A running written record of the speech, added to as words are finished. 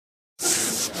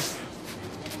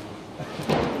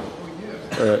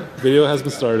Alright, video has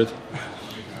been started.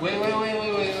 Wait.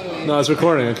 No, it's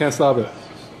recording. I can't stop it.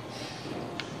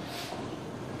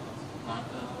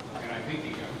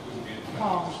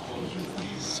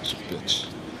 Such a bitch.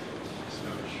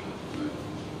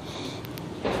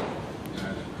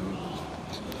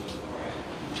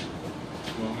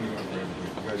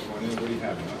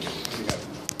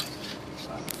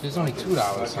 It's only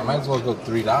 $2, so I might as well go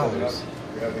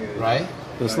 $3. Right?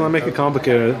 Let's not make it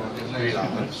complicated. $3.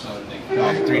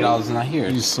 $3 is not here.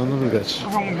 You son of a bitch.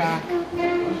 Going back.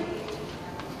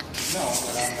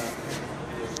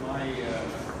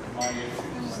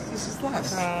 This is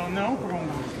less. No, we're going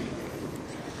back.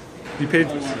 You paid.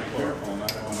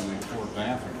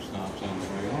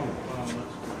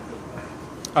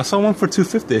 I saw one for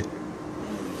 $250.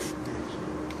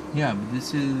 Yeah, but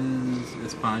this is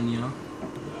España.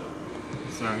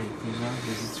 Sorry,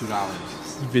 this is $2.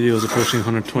 This video is approaching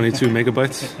 122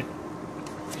 megabytes.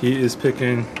 He is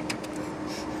picking.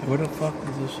 Where the fuck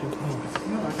is this shit going?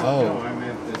 Oh.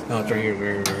 No, it's right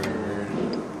here.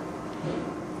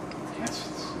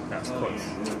 That's close.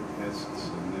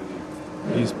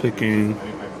 He's picking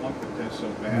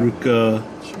Ruka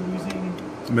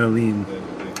Merlin.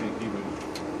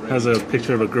 Has a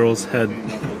picture of a girl's head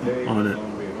on it,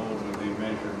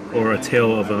 or a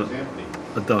tail of a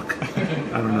duck.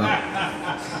 I don't know.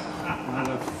 How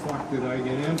the fuck did I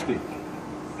get empty?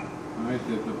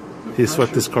 He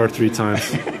swept this car 3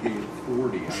 times.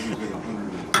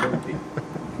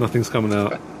 Nothing's coming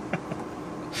out.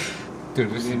 Dude,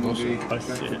 this is bullshit.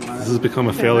 This has become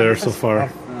a failure so far.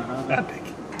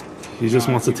 He just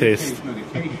wants a taste.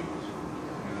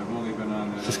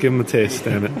 Just give him a taste,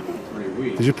 damn it.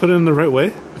 Did you put it in the right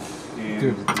way?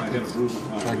 Dude, if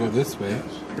I go this way.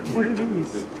 What are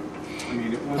these?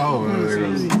 Oh, there it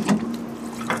goes.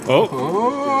 Oh!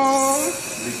 Oh!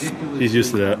 He's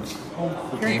used to that.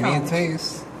 Give me a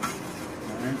taste.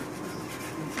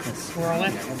 Swirl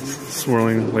it.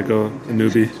 Swirling like a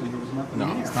newbie.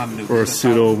 No, it's not a new. Or a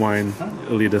pseudo wine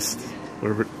elitist.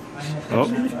 Whatever. Oh.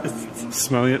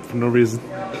 Smelling it for no reason.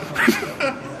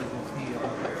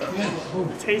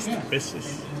 Taste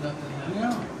vicious.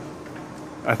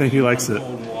 I think he likes it.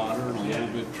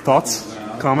 Thoughts?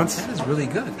 Comments? That is really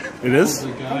good. It is?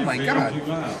 Oh my god.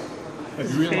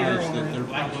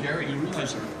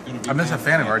 I'm just a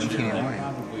fan of Argentinian wine.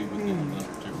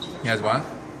 You guys want?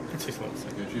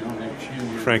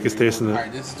 Frank is tasting it.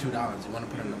 Alright, this is $2. You want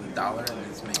to put another $1 and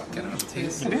let's get another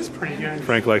taste? It is pretty good.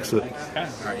 Frank likes it.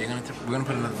 Alright, we're gonna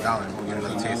put another $1 and we'll get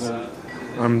another taste.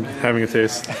 I'm having a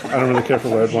taste. I don't really care for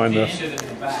red wine though.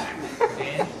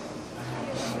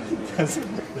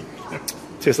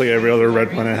 Tastes like every other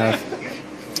red wine I have.